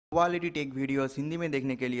Quality take videos Hindi में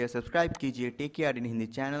देखने के लिए सब्सक्राइब कीजिए टेकयार्ड इन हिंदी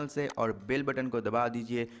चैनल से और बेल बटन को दबा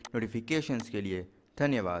दीजिए नोटिफिकेशंस के लिए।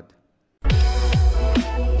 धन्यवाद।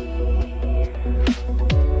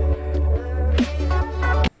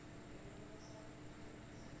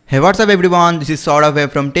 Hey, what's up everyone, this is Saurav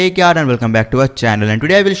from TechYard and welcome back to our channel, and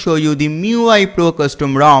today I will show you the MIUI Pro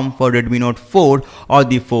custom ROM for Redmi Note 4 or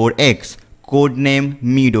the 4X, codename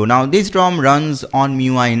MIDO. Now this ROM runs on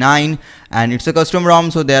MIUI 9 and it's a custom ROM,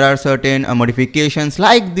 so there are certain modifications,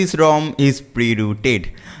 like this ROM is pre-rooted,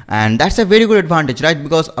 and that's a very good advantage, right?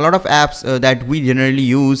 Because a lot of apps that we generally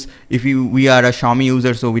use, if we are a Xiaomi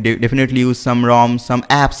user, so we definitely use some ROM, some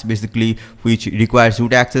apps basically which requires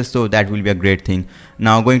root access, so that will be a great thing.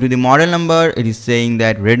 Now going to the model number, it is saying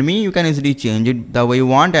that Redmi, you can easily change it the way you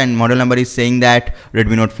want, and model number is saying that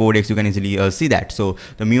Redmi Note 4X, you can easily see that. So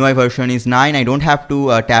the MIUI version is 9. I don't have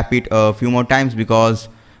to tap it a few more times because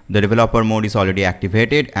the developer mode is already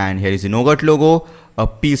activated, and here is the Nougat logo. A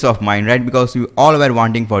peace of mind, right? Because we all were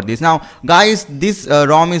wanting for this. Now guys, this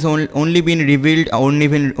ROM is only been revealed,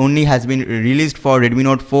 only has been released for Redmi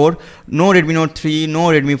Note 4. No Redmi Note 3, no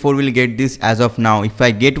Redmi 4 will get this as of now. If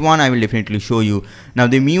I get one, I will definitely show you. Now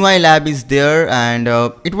the MIUI lab is there, and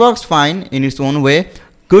it works fine in its own way.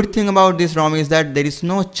 Good thing about this ROM is that there is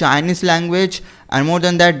no Chinese language, and more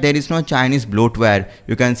than that, there is no Chinese bloatware.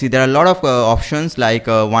 You can see there are a lot of options like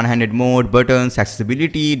one-handed mode, buttons,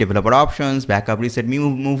 accessibility, developer options, backup reset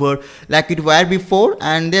mover, like it were before,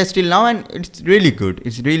 and they're still now, and it's really good.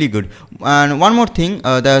 It's really good. And one more thing,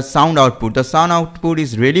 the sound output. The sound output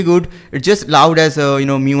is really good. It's just loud as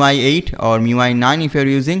MIUI 8 or MIUI 9 if you're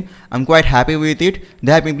using. I'm quite happy with it.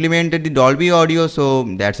 They have implemented the Dolby audio, so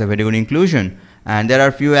that's a very good inclusion. And there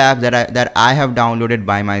are few apps that I have downloaded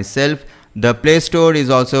by myself. The Play Store is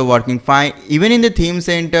also working fine. Even in the theme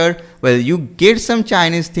center, well, you get some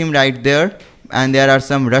Chinese theme right there, and there are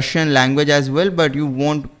some Russian language as well, but you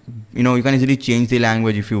won't, you can easily change the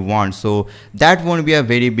language if you want, so that won't be a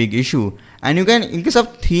very big issue. And you can, in case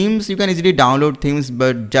of themes, you can easily download themes,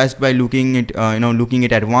 but just by looking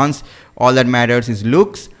it at once, all that matters is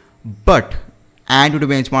looks. But Antutu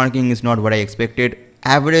benchmarking is not what I expected.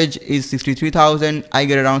 Average is 63,000. I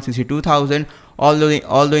get around 62,000. Although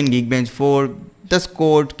in Geekbench 4, the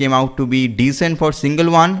score came out to be decent for single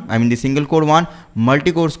one. I mean the single core one.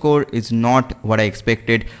 Multi-core score is not what I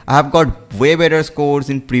expected. I have got way better scores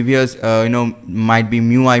in previous, might be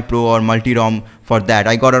MIUIPRO or multi-ROM. For that,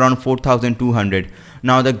 I got around 4,200.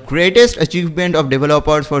 Now the greatest achievement of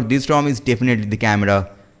developers for this ROM is definitely the camera.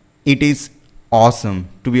 It is awesome,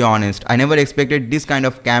 to be honest. I never expected this kind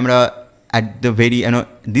of camera at the very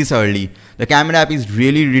this early. The camera app is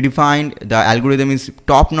really redefined. The algorithm is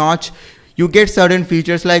top notch. You get certain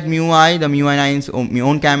features like MIUI, the MIUI 9's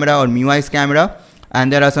own camera or MIUI's camera,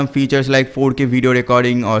 and there are some features like 4K video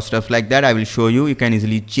recording or stuff like that. I will show you. You can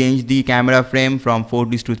easily change the camera frame from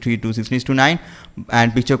 4:3 to 16:9,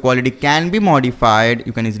 and picture quality can be modified.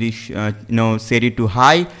 You can easily set it to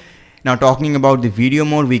high. Now talking about the video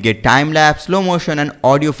mode, we get time lapse, slow motion, and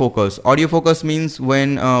audio focus. Audio focus means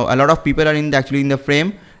when a lot of people are actually in the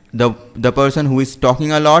frame, the person who is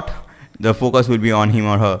talking a lot, the focus will be on him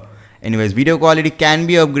or her. Anyways, video quality can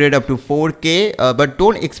be upgraded up to 4K, but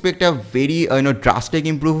don't expect a very drastic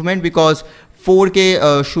improvement, because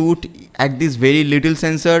 4K shoot at this very little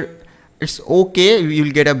sensor, it's okay.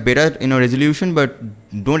 You'll get a better resolution, but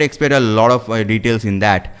don't expect a lot of details in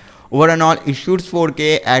that. Overall, it shoots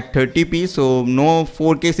 4K at 30p, so no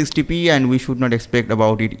 4K 60p, and we should not expect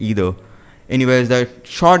about it either. Anyways, the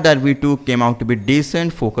shot that we took came out to be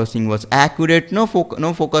decent. Focusing was accurate, no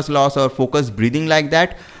focus loss or focus breathing like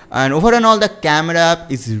that. And overall, the camera app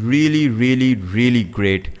is really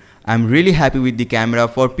great. I'm really happy with the camera.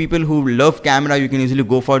 For people who love camera, you can easily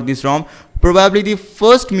go for this ROM. Probably the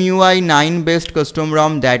first MIUI 9 based custom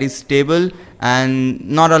ROM that is stable and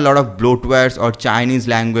not a lot of bloatwares or Chinese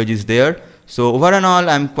language is there. So overall,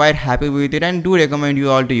 I'm quite happy with it, and do recommend you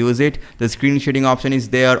all to use it. The screen shading option is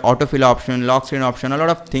there, autofill option, lock screen option, a lot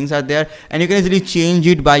of things are there, and you can easily change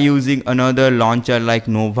it by using another launcher like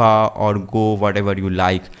Nova or Go, whatever you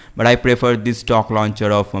like. But I prefer this stock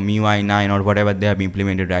launcher of MIUI 9 or whatever they have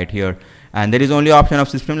implemented right here. And there is only option of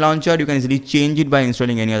system launcher. You can easily change it by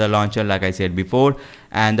installing any other launcher, like I said before.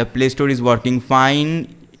 And the Play Store is working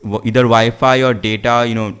fine, either Wi-Fi or data.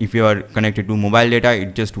 If you are connected to mobile data,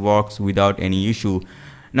 it just works without any issue.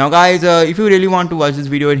 Now guys, if you really want to watch this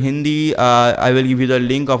video in Hindi, I will give you the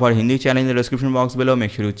link of our Hindi channel in the description box below.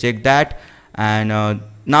 Make sure you check that. And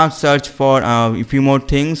now search for a few more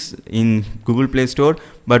things in Google Play Store.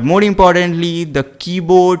 But more importantly, the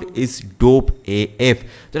keyboard is dope AF.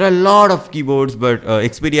 There are a lot of keyboards, but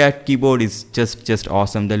Xperia keyboard is just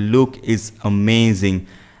awesome. The look is amazing.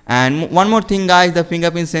 And one more thing guys, the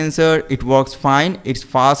fingerprint sensor, it works fine. It's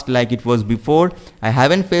fast like it was before. I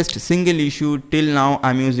haven't faced single issue till now.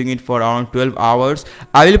 I'm using it for around 12 hours.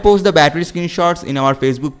 I will post the battery screenshots in our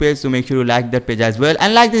Facebook page, so make sure you like that page as well,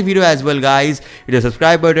 and like this video as well guys. Hit the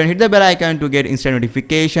subscribe button, hit the bell icon to get instant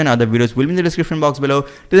notification. Other videos will be in the description box below.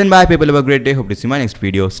 Till then, bye people, have a great day. Hope to see my next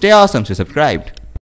video. Stay awesome, stay subscribed.